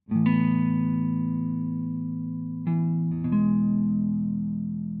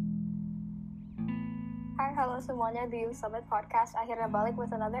semuanya di Summit Podcast. Akhirnya balik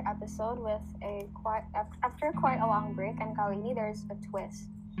with another episode with after quite a long break, and kali ini there's a twist.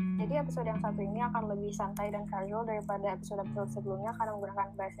 Jadi episode yang satu ini akan lebih santai dan casual daripada episode-episode sebelumnya karena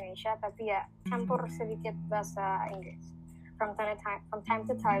menggunakan bahasa Indonesia, tapi ya campur sedikit bahasa Inggris from time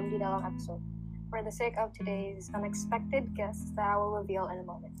to time di dalam episode. For the sake of today's unexpected guests that I will reveal in a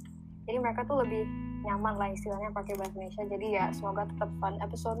moment. Jadi mereka tuh lebih nyaman lah istilahnya pakai bahasa Indonesia. Jadi ya semoga tetap fun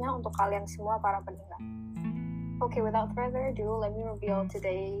episode-nya untuk kalian semua para pendengar. Okay, without further ado, let me reveal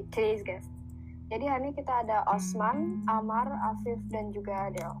today's guest. Jadi hari ini kita ada Osman, Amar, Afif, dan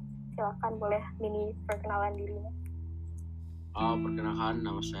juga Del. Silakan boleh mini perkenalan dirinya. Perkenalkan,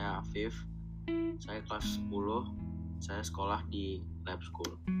 nama saya Afif. Saya kelas 10. Saya sekolah di lab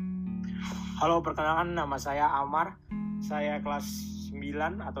school. Halo, perkenalkan nama saya Amar. Saya kelas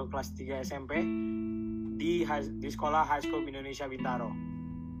 9 atau kelas 3 SMP di sekolah High School Indonesia Bintaro.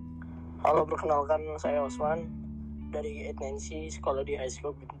 Halo, perkenalkan saya Osman dari Indonesian, sekolah di High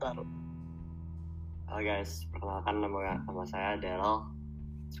School Bintaro. Halo guys, perkenalkan nama saya Dari,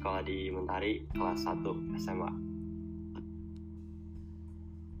 sekolah di Mentari, kelas 1 SMA.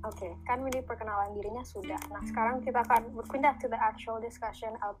 Oke, kan ini perkenalan dirinya sudah. Nah, sekarang kita akan berpindah to the actual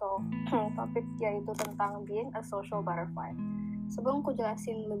discussion atau topik, yaitu tentang being a social butterfly. Sebelum aku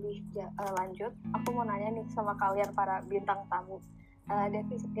jelasin lebih lanjut, aku mau nanya nih sama kalian para bintang tamu.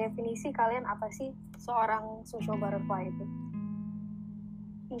 Definisi kalian apa sih seorang social butterfly itu?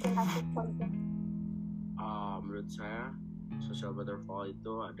 Mungkin aku contohnya. Menurut saya, social butterfly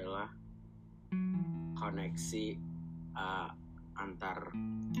itu adalah koneksi antar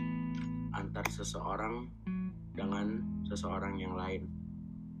seseorang dengan seseorang yang lain.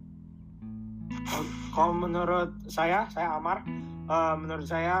 Kalau menurut saya Amar, menurut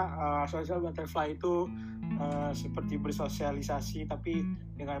saya social butterfly itu seperti bersosialisasi tapi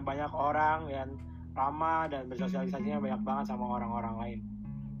dengan banyak orang dan ramah dan bersosialisasinya banyak banget sama orang-orang lain.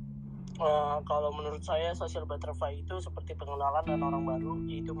 Kalau menurut saya social butterfly itu seperti pengenalan dan orang baru,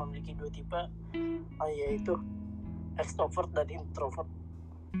 yaitu memiliki dua tipe, yaitu extrovert dan introvert.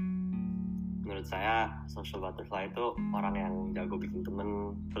 Menurut saya social butterfly itu orang yang jago bikin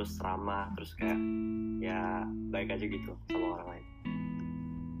temen, terus ramah, terus kayak ya baik aja gitu sama orang lain.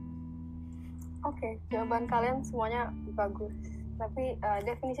 Oke, jawaban kalian semuanya bagus. Tapi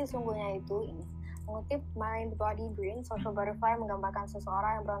definisi sungguhnya itu ini. Mengutip Mind Body Brain, social butterfly menggambarkan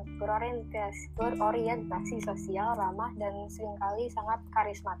seseorang yang berorientasi sosial, ramah, dan seringkali sangat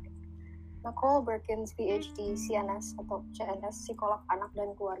karismatik. Nicole Berkins, PhD, CNS atau CNS, psikolog anak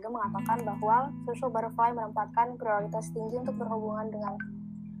dan keluarga, mengatakan bahwa social butterfly menempatkan prioritas tinggi untuk berhubungan dengan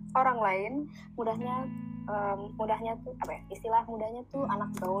orang lain. Mudahnya tuh istilah mudahnya tuh anak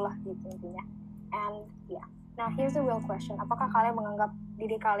gaul lah gitu intinya. And yeah. Now here's the real question. Apakah kalian menganggap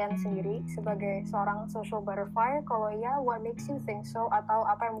diri kalian sendiri sebagai seorang social butterfly? Kalau ya, what makes you think so? Atau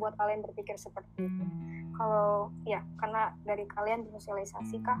apa yang membuat kalian berpikir seperti itu? Kalau ya, karena dari kalian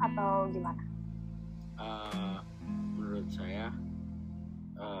bersosialisasi kah atau gimana? Menurut saya,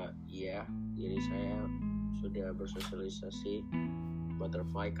 iya, jadi saya sudah bersosialisasi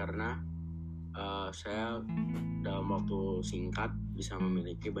butterfly karena saya dalam waktu singkat bisa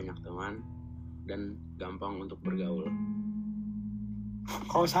memiliki banyak teman dan gampang untuk bergaul.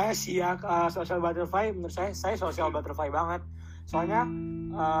 Kalau saya sih ya social butterfly, menurut saya social butterfly banget. Soalnya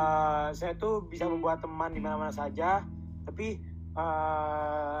saya tuh bisa membuat teman di mana-mana saja, tapi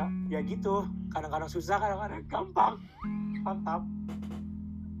ya gitu, kadang-kadang susah, kadang-kadang gampang. Mantap.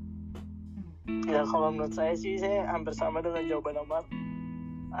 Ya, kalau menurut saya sih, saya hampir sama dengan jawaban Amar.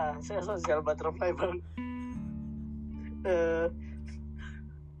 Saya social butterfly banget.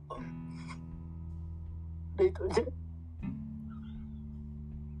 Udah itu aja.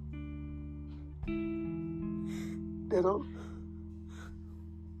 Dero.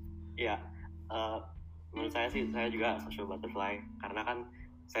 Iya, menurut saya sih saya juga social butterfly karena kan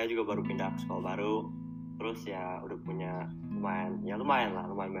saya juga baru pindah ke sekolah baru, terus ya udah punya lumayan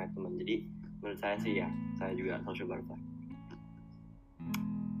banyak teman. Jadi menurut saya sih ya saya juga social butterfly.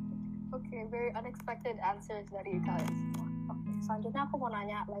 Okay, very unexpected answers dari kalian semua. Okay, selanjutnya aku mau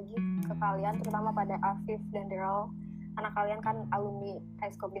nanya lagi ke kalian, terutama pada Afif dan Daryl. Anak kalian kan alumni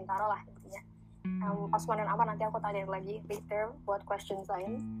High School Bintaro lah intinya. Osman dan Amar nanti aku tanyain lagi later buat questions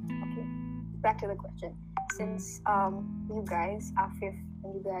lain. Okay, back to the question. Since you guys, Afif dan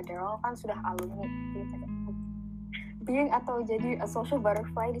juga Daryl kan sudah alumni gitu. Being atau jadi a social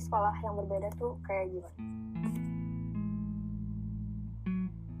butterfly di sekolah yang berbeda tuh kayak gimana?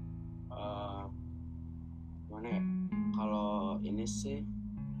 Mana ya? Kalau ini sih,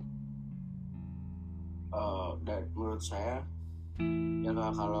 menurut saya Ya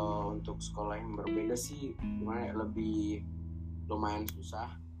Kak, kalau untuk sekolah yang berbeda sih gimana ya, lebih lumayan susah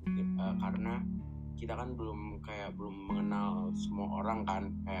karena kita kan belum mengenal semua orang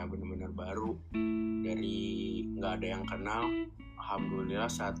kan, kayak benar-benar baru dari nggak ada yang kenal. Alhamdulillah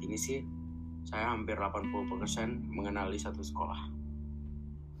saat ini sih saya hampir 80% mengenali satu sekolah.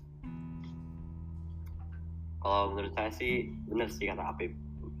 Kalau menurut saya sih benar sih kata Apip,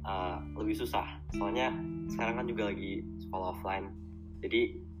 lebih susah. Soalnya sekarang kan juga lagi sekolah offline,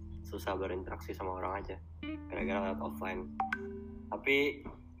 jadi susah berinteraksi sama orang aja gara-gara lewat offline. Tapi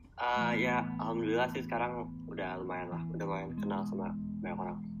ya alhamdulillah sih sekarang udah lumayan kenal sama banyak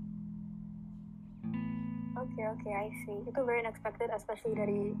orang. Oke, I see. Itu very unexpected, especially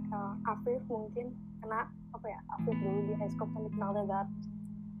dari Afif mungkin, karena Afif dulu di high school kan dikenal dengan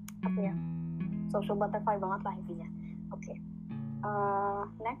social butterfly banget lah intinya. Oke.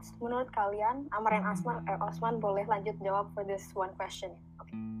 Next, menurut kalian, Amar dan Osman boleh lanjut jawab for this one question.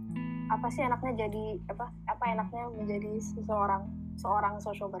 Oke. Apa sih enaknya menjadi seorang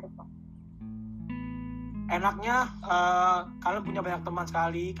social butterfly? Enaknya kalian punya banyak teman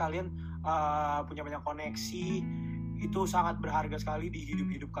sekali, kalian punya banyak koneksi, itu sangat berharga sekali di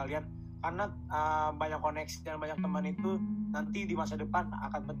hidup kalian, karena banyak koneksi dan banyak teman itu nanti di masa depan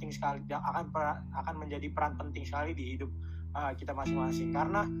akan penting sekali, akan menjadi peran penting sekali di hidup kita masing-masing,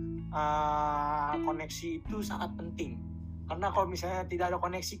 karena koneksi itu sangat penting, karena kalau misalnya tidak ada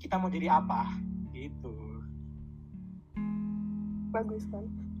koneksi kita mau jadi apa gitu. Bagus kan?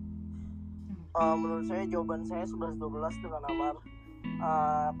 Menurut saya jawaban saya 11-12 dengan Amar.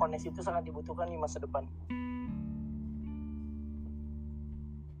 Koneksi itu sangat dibutuhkan di masa depan.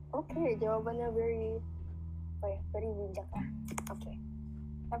 Oke, jawabannya very bijak lah. Oke.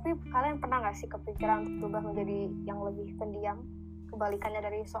 Tapi kalian pernah nggak sih kepikiran untuk berubah menjadi yang lebih pendiam, kebalikannya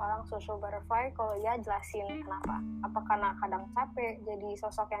dari seorang social butterfly? Kalau ya, jelasin kenapa. Apa karena kadang capek jadi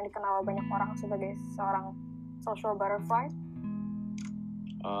sosok yang dikenal banyak orang sebagai seorang social butterfly?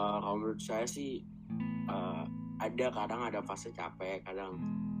 Kalau menurut saya sih kadang ada fase capek, kadang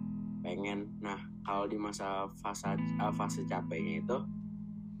pengen. Nah, kalau di masa fase capeknya itu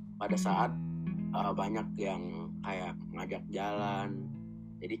pada saat banyak yang kayak ngajak jalan,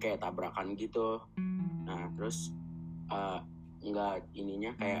 jadi kayak tabrakan gitu. Nah, terus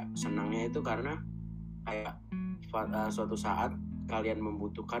kayak senangnya itu karena kayak suatu saat kalian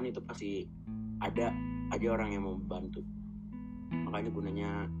membutuhkan itu pasti ada aja orang yang mau membantu. Makanya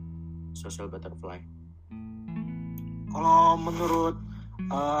gunanya social butterfly. Kalau menurut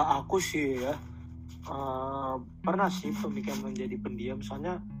aku sih ya, pernah sih pemikiran menjadi pendiam,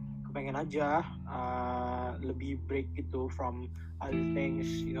 soalnya kepengen aja lebih break gitu from other things,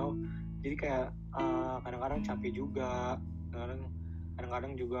 jadi kayak kadang-kadang capek juga,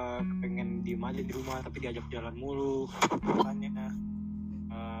 kadang-kadang juga kepengen diem aja di rumah tapi diajak jalan mulu, makanya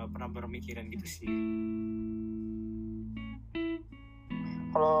pernah berpikiran gitu sih.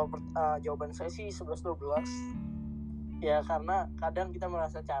 Kalau jawaban saya sih 11-12. Ya karena kadang kita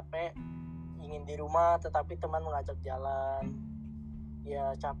merasa capek, ingin di rumah tetapi teman mengajak jalan.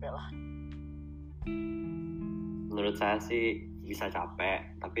 Ya capek lah. Menurut saya sih bisa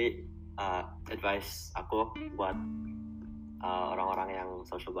capek, tapi advice aku buat orang-orang yang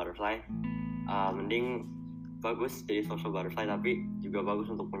social butterfly, mending bagus jadi social butterfly, tapi juga bagus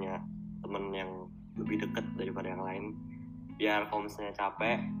untuk punya teman yang lebih dekat daripada yang lain. Biar kalau misalnya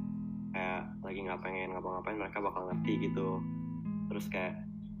capek, kayak lagi nggak pengen ngapa-ngapain, mereka bakal ngerti gitu. Terus kayak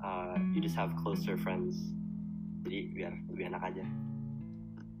you just have closer friends, jadi biar lebih enak aja.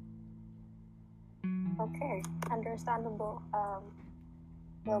 Oke, understandable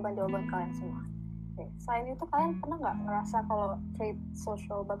jawaban-jawaban kalian semua. Oke, selain itu kalian pernah nggak ngerasa kalau trait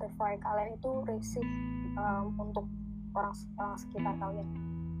social butterfly kalian itu risih untuk orang sekitar kalian?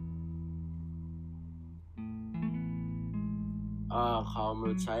 Kalau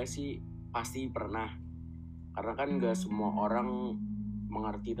menurut saya sih pasti pernah, karena kan nggak semua orang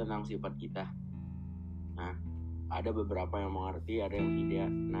mengerti tentang sifat kita. Nah, ada beberapa yang mengerti, ada yang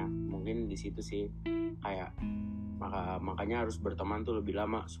tidak. Nah, mungkin di situ sih kayak makanya harus berteman tuh lebih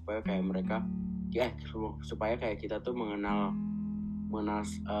lama supaya kayak mereka supaya kayak kita tuh mengenal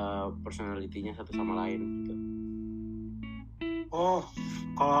personality-nya satu sama lain gitu. Oh,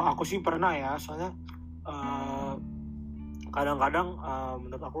 kalau aku sih pernah ya, soalnya kadang-kadang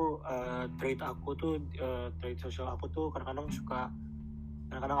menurut aku trait sosial aku tuh kadang-kadang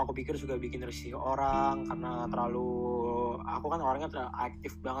aku pikir suka bikin risih orang, karena aku kan orangnya terlalu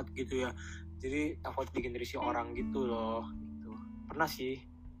aktif banget gitu ya, jadi takut bikin risih orang gitu loh gitu. Pernah sih.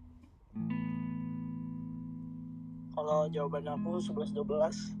 Kalau jawaban aku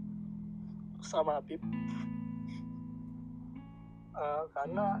 11-12 sama Apip.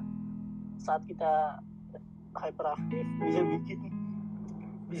 karena saat kita hyperaktif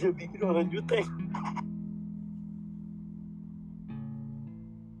bisa bikin orang jutek.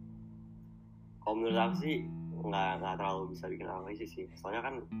 Kalau menurut aku sih nggak terlalu bisa bikin analisis sih. Soalnya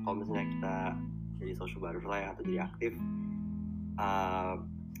kan kalau misalnya kita jadi social butterfly atau jadi aktif,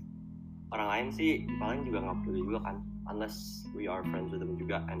 orang lain sih paling juga nggak peduli juga kan, unless we are friends with them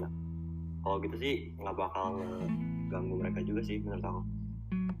juga enak. Kalau gitu sih nggak bakal ganggu mereka juga sih menurut aku.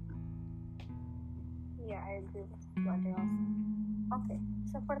 Yeah, I agree with what you also. Oke,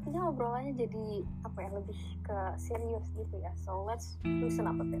 sepertinya obrolannya jadi lebih ke serius gitu ya. So let's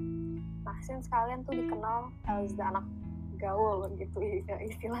loosen up a bit. Nah, since kalian tuh dikenal as the anak gaul gitu ya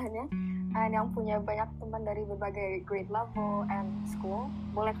istilahnya, and yang punya banyak teman dari berbagai grade level and school,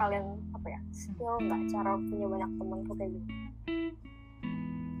 boleh kalian spill nggak cara punya banyak teman tuh kayak gitu?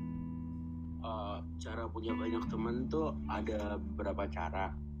 Cara punya banyak teman tuh ada beberapa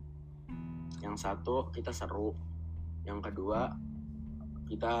cara. Yang satu, kita seru. Yang kedua,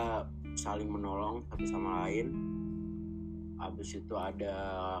 kita saling menolong satu sama lain. Habis itu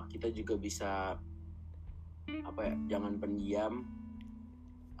kita juga bisa jangan pendiam,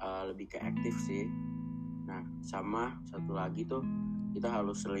 lebih ke aktif sih. Nah, sama satu lagi tuh, kita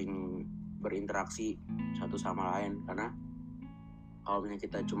harus sering berinteraksi satu sama lain, karena kalau misalnya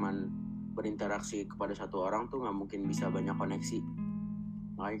kita cuman berinteraksi kepada satu orang tuh nggak mungkin bisa banyak koneksi.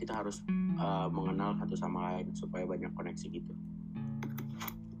 Makanya kita harus mengenal satu sama lain supaya banyak koneksi gitu.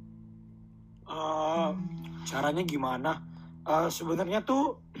 Caranya gimana? Sebenarnya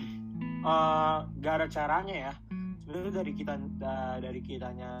tuh gak ada caranya ya. Sebenarnya dari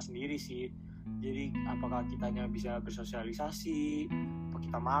kitanya sendiri sih. Jadi apakah kitanya bisa bersosialisasi, apa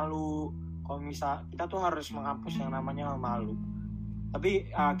kita malu? Kalau misal kita tuh harus menghapus yang namanya malu.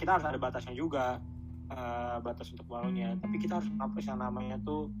 Tapi kita harus ada batasnya juga, batas untuk malunya. Tapi kita harus menghapus yang namanya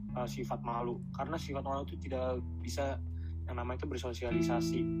tuh sifat malu. Karena sifat malu itu tidak bisa yang namanya itu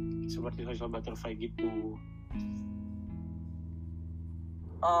bersosialisasi seperti social butterfly gitu.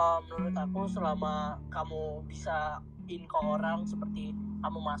 Menurut aku selama kamu bisa ke orang seperti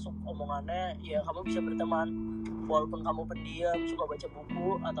kamu masuk omongannya, ya kamu bisa berteman. Walaupun kamu pendiam, suka baca buku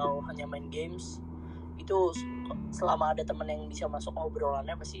atau hanya main games, itu selama ada teman yang bisa masuk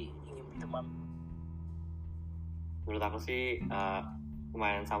obrolannya pasti ingin berteman. Menurut aku sih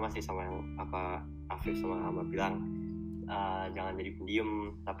lumayan sama sih sama yang Afif sama Ahmad bilang. Jangan jadi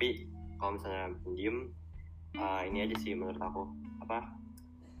pendiam, tapi kalau misalnya pendiam, ini aja sih menurut aku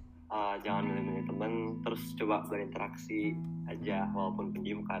jangan milih-milih temen, terus coba berinteraksi aja walaupun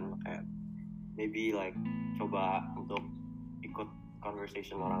pendiam kan, kayak maybe coba untuk ikut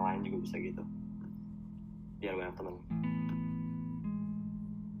conversation orang lain juga bisa gitu biar banyak temen.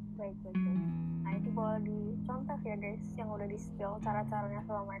 Baik. Nah, itu boleh dicontoh ya guys yang udah di-spill cara-caranya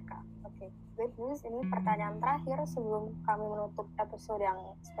sama mereka. Oke, good news. Ini pertanyaan terakhir sebelum kami menutup episode yang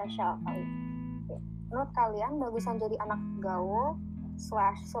spesial kali ini. Menurut kalian bagusan jadi anak gaul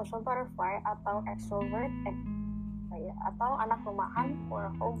 / social butterfly atau extrovert atau anak rumahan or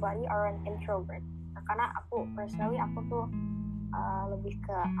homebody or an introvert? Nah, karena aku personally tuh lebih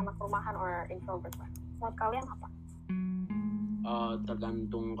ke anak rumahan or introvert. Menurut kalian apa?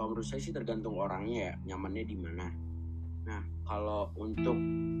 Tergantung, kalau menurut saya sih tergantung orangnya ya, nyamannya di mana. Nah, kalau untuk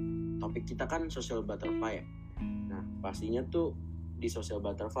topik kita kan social butterfly ya. Nah, pastinya tuh di social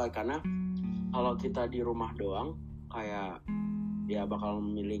butterfly, karena kalau kita di rumah doang kayak ya bakal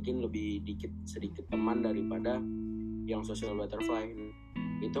memiliki lebih sedikit teman daripada yang social butterfly.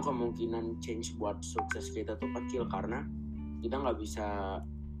 Itu kemungkinan change buat sukses kita tuh kecil karena kita nggak bisa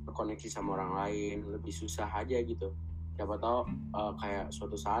berkoneksi sama orang lain, lebih susah aja gitu. Siapa tahu kayak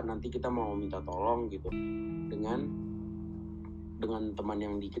suatu saat nanti kita mau minta tolong gitu dengan teman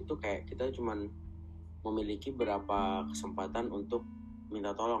yang dikit tuh kayak kita cuman memiliki berapa kesempatan untuk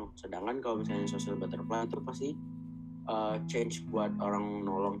minta tolong. Sedangkan kalau misalnya social butterfly itu pasti change buat orang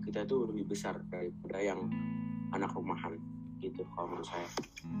nolong kita tuh lebih besar daripada yang anak rumahan gitu kalau menurut saya.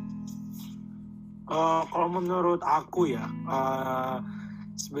 Kalau menurut aku ya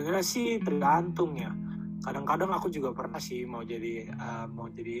sebenarnya sih tergantung ya. Kadang-kadang aku juga pernah sih mau jadi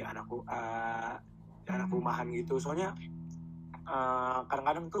anak rumahan gitu. Soalnya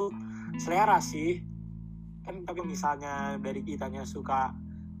kadang-kadang tuh selera sih kan. Tapi misalnya dari kitanya suka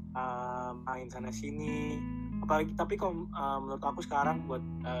main sana sini, apalagi tapi kalau menurut aku sekarang buat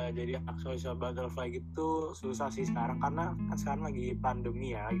jadi anak social butterfly gitu susah sih sekarang, karena kan sekarang lagi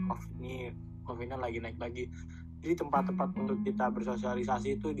pandemi ya, COVID-nya lagi naik lagi. Jadi tempat-tempat untuk kita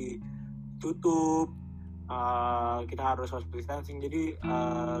bersosialisasi itu ditutup, kita harus social distancing, jadi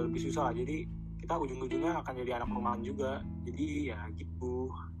lebih susah lah. Jadi kita ujung-ujungnya akan jadi anak rumahan juga. Jadi ya gitu.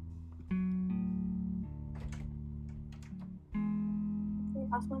 Oke,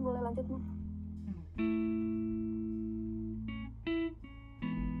 Asman boleh lanjut nih.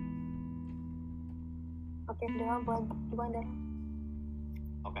 Oke, Dewa buat gimana?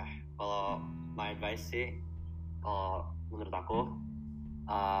 Oke, kalau my advice sih, kalau menurut aku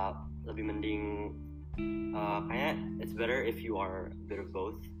lebih mending kayaknya it's better if you are a bit of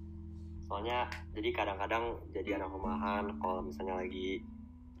both. Soalnya jadi kadang-kadang jadi anak rumahan kalau misalnya lagi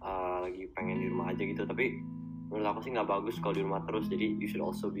pengen di rumah aja gitu. Tapi menurut aku sih nggak bagus kalau di rumah terus. Jadi you should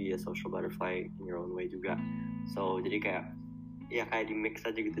also be a social butterfly in your own way juga. So jadi kayak di mix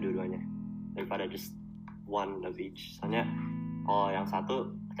aja gitu dua-duanya daripada just one of each. Soalnya kalau yang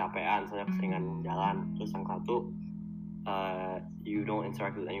satu kecapean, soalnya keseringan jalan, terus yang satu you don't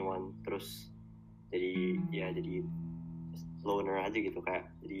interact with anyone, terus jadi loner aja gitu, kayak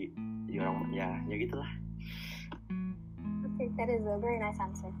jadi orang ya gitulah. Okay, that is a very nice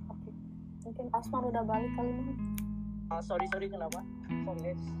answer. Okay. Mungkin Asman udah balik kali ini. Sorry kenapa? Sorry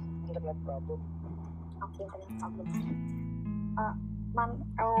guys, internet problem. Okay, internet problem.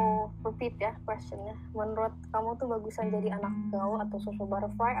 I'll repeat ya questionnya. Menurut kamu tuh bagusan jadi anak gaul atau social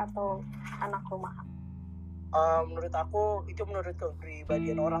butterfly atau anak rumahan? Menurut aku itu menurut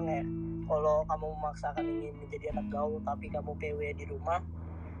kepribadian orang ya. Kalau kamu memaksakan ingin menjadi anak gaul tapi kamu PW di rumah,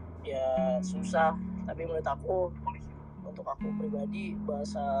 ya susah. Tapi menurut aku, untuk aku pribadi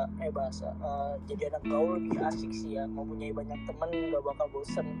jadi anak gaul lebih asik sih ya. Mempunyai banyak teman, gak bakal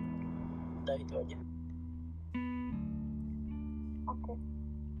bosen. Udah itu aja. Okay.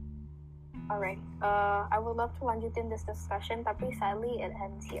 Alright. I would love to lanjutin this discussion, tapi sadly it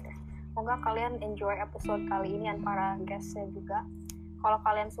ends here. Semoga kalian enjoy episode kali ini dan para guestnya juga. Kalau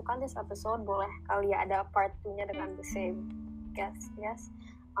kalian suka this episode, boleh kali ya ada part 2-nya dengan the same guest, yes.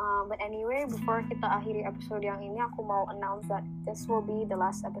 But anyway, before kita akhiri episode yang ini, aku mau announce that this will be the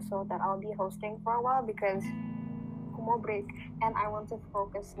last episode that I'll be hosting for a while because aku mau break and I want to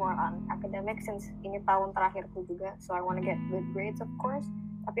focus more on academics since ini tahun terakhirku juga, so I want to get good grades of course,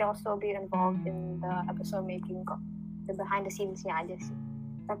 tapi I'll still be involved in the episode making kok, the behind the scenes-nya aja sih.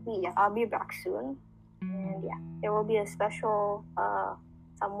 Tapi ya, I'll be back soon, and yeah, there will be a special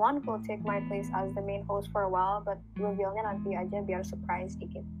someone who will take my place as the main host for a while, but reveal-nya nanti aja biar surprise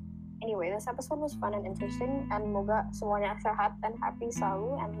dikit. Anyway, this episode was fun and interesting, and semoga semuanya sehat and happy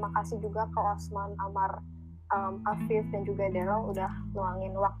selalu, and makasih juga ke Osman, Amar, Afif, dan juga Daryl udah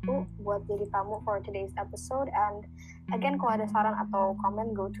luangin waktu buat jadi tamu for today's episode. And again, kalau ada saran atau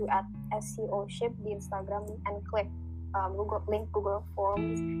komen, go to @scoship di Instagram and click Google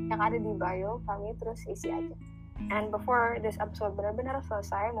Forms yang ada di bio kami, terus isi aja. And before this episode benar-benar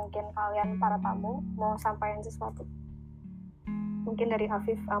selesai, mungkin kalian para tamu mau sampaikan sesuatu? Mungkin dari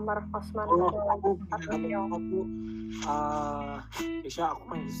Afif, Amar, Osman, aku Isya, aku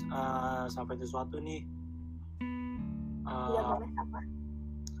mau sampaikan sesuatu nih. Iya, boleh apa?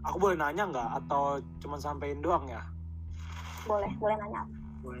 Aku boleh nanya nggak atau cuma sampein doang ya? Boleh nanya.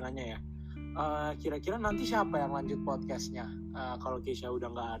 Boleh nanya ya. Kira-kira nanti siapa yang lanjut podcastnya? Kalau Keisha udah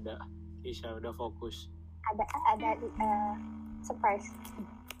nggak ada, Keisha udah fokus. Ada surprise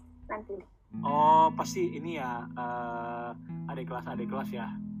nanti. Oh, pasti ini ya, adik kelas ya.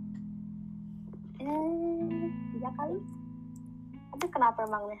 Iya kali. Tapi kenapa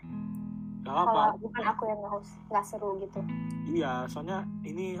emangnya? Gak Kalau apa. bukan aku yang nge-host, nggak seru gitu. Iya, soalnya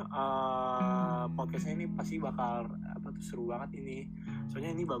ini podcastnya ini pasti bakal seru banget ini.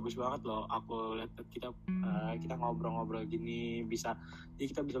 Soalnya ini bagus banget loh. Aku lihat kita ngobrol-ngobrol gini, jadi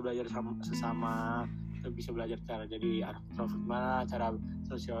kita bisa belajar sesama. Kita bisa belajar cara jadi anak introvert gimana, cara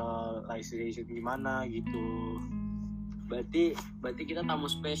socialization gimana gitu. Berarti kita tamu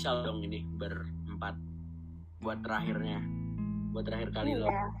spesial dong ini berempat buat terakhir kali loh.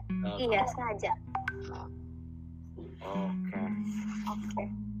 Iya, sengaja. Oke.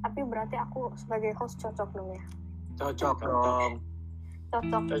 Tapi berarti aku sebagai host cocok dong ya? Cocok dong.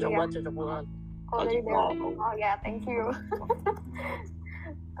 Cocok banget. Kalau dari Daryl, oh ya, thank you.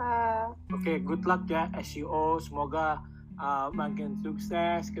 Oke, good luck ya SEO. Semoga makin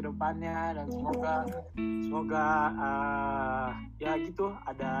sukses ke depannya dan semoga ya gitu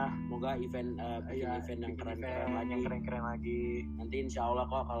ada Semoga event yang keren lagi. Nanti insya Allah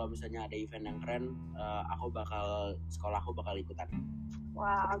kok kalau misalnya ada event yang keren, sekolahku bakal ikutan.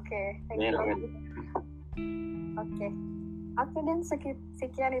 Wah, oke. Thank you. Oke, dan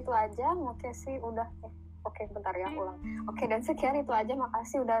sekian itu aja. Oke sih udah. Oke, bentar ya, ulang. Oke, dan sekian itu aja.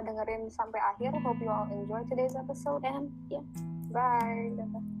 Makasih udah dengerin sampai akhir. Hope you all enjoy today's episode and yeah, bye.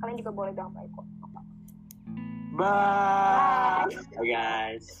 Kalian juga boleh bilang bye kok. Bye. Bye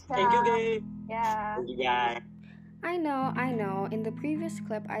guys. Thank you guys. Yeah. Thank you guys. I know. In the previous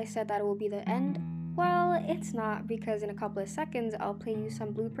clip, I said that it will be the end. Well, it's not, because in a couple of seconds, I'll play you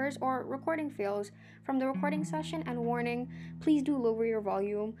some bloopers or recording fails from the recording session, and warning, please do lower your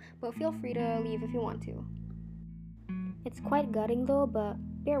volume, but feel free to leave if you want to. It's quite gutting though, but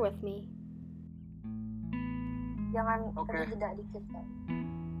bear with me. Jangan Oke. ada jeda dikit kan.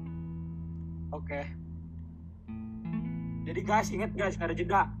 Oke. Jadi guys, ingat guys, nggak ada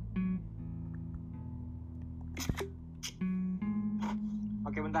jeda.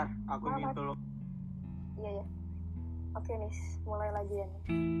 Oke, bentar. Aku mute dulu. Iya. Oke nih, mulai lagi ya nih.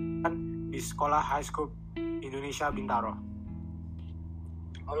 Di sekolah high school Indonesia Bintaro.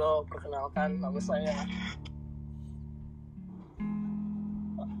 Halo, perkenalkan nama saya.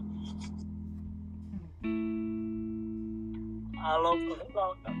 Halo,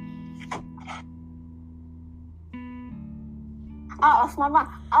 perkenalkan. Osman mah.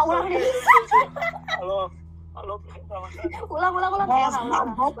 Ulang deh. Halo, perkenalkan. Ulang.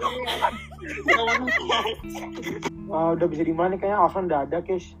 Udah bisa dimulai nih kayaknya. Osman udah ada,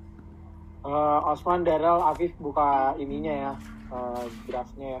 guys. Osman, Daryl, Afif buka ininya ya,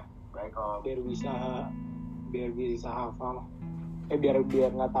 draftnya ya. Baik om. Biar bisa hafal. Biar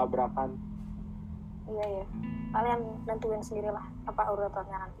nggak tabrakan. Iya. Kalian nentuin sendiri lah apa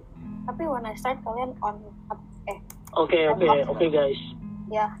urutannya nanti. Tapi when I start kalian Oke guys.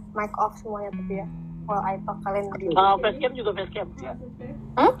 ya mic off semuanya tapi ya. While I talk kalian di. Facecam juga facecam.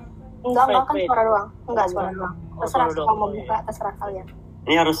 Enggak kan Wait. suara doang. Enggak suara doang. Terserah suara doang. kalau mau buka, terserah kalian.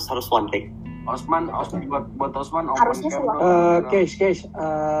 Ini harus one take. Osman buat Osman. Harusnya sih, Bang. Case.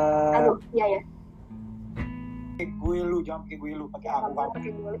 Aduh, iya. Kayak gue lu, jangan kayak gue lu, pakai aku.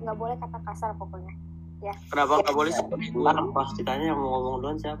 Nggak boleh kata kasar pokoknya. Ya. Kenapa nggak boleh sih? Ntar pas ditanya yang mau ngomong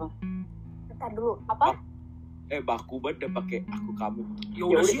duluan siapa? Ntar dulu. Apa? Baku banget udah pakai aku kamu.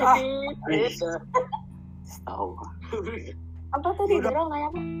 Yaudah sih Tahu. Apa tadi Daryl nanya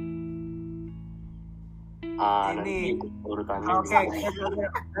apa? Nanti urutannya. Oke,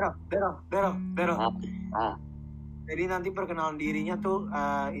 Daryl. Jadi nanti perkenalan dirinya tuh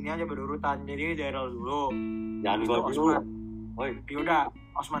ini aja berurutan. Jadi Daryl dulu. Jangan gua Abis itu dulu. Osman. Woi, Yaudah,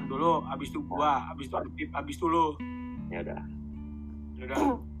 Osman dulu, abis itu gua, abis itu Pip, abis itu lu. ya udah.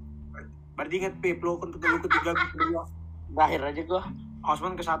 Yaudah. Berarti inget Pip, lu ketiga, gue kedua. Terakhir aja gua.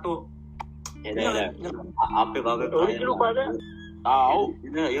 Osman ke satu. Ya udah. Apip. Lu pada Tahu.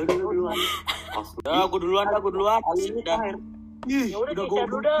 Ya udah duluan. Ya, gua duluan. Udah. Ih, ya udah gua Nisa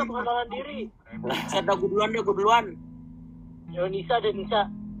dulu dah perkenalan diri. Set dah gua duluan. Ya Nisa dan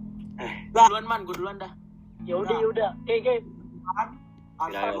Nisa. Gua duluan dah. Ya udah. Oke.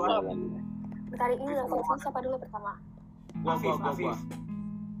 Ya, Kali ini langsung siapa dulu pertama? Afif.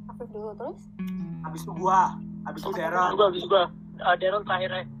 Afif dulu terus. Abis itu gua, abis itu Daryl. Habis gua. Daryl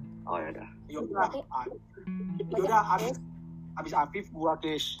terakhir. Oh ya udah. Yaudah, abis Afif gua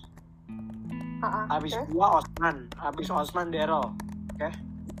Kish. Abis Terus? gua Osman, abis Osman Daryl.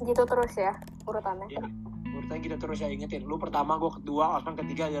 Gitu terus ya urutannya. Ya, urutannya kita terus ya, ingetin. Lu pertama, gua kedua, Osman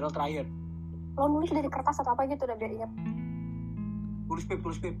ketiga, Daryl terakhir. Lo nulis dari kertas atau apa gitu udah biar inget. Tulis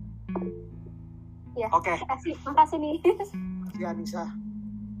Pip. Iya. Oke. Makasih nih. Ya Nisa.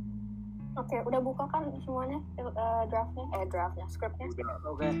 Oke, udah buka kan semuanya draftnya, skripnya.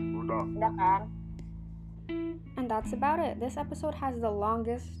 Oke. Udah kan? And that's about it. This episode has the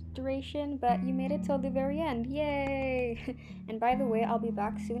longest duration, but you made it till the very end. Yay! And by the way, I'll be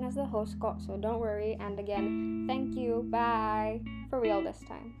back soon as the host, so don't worry. And again, thank you. Bye. For real this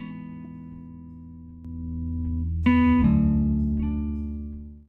time.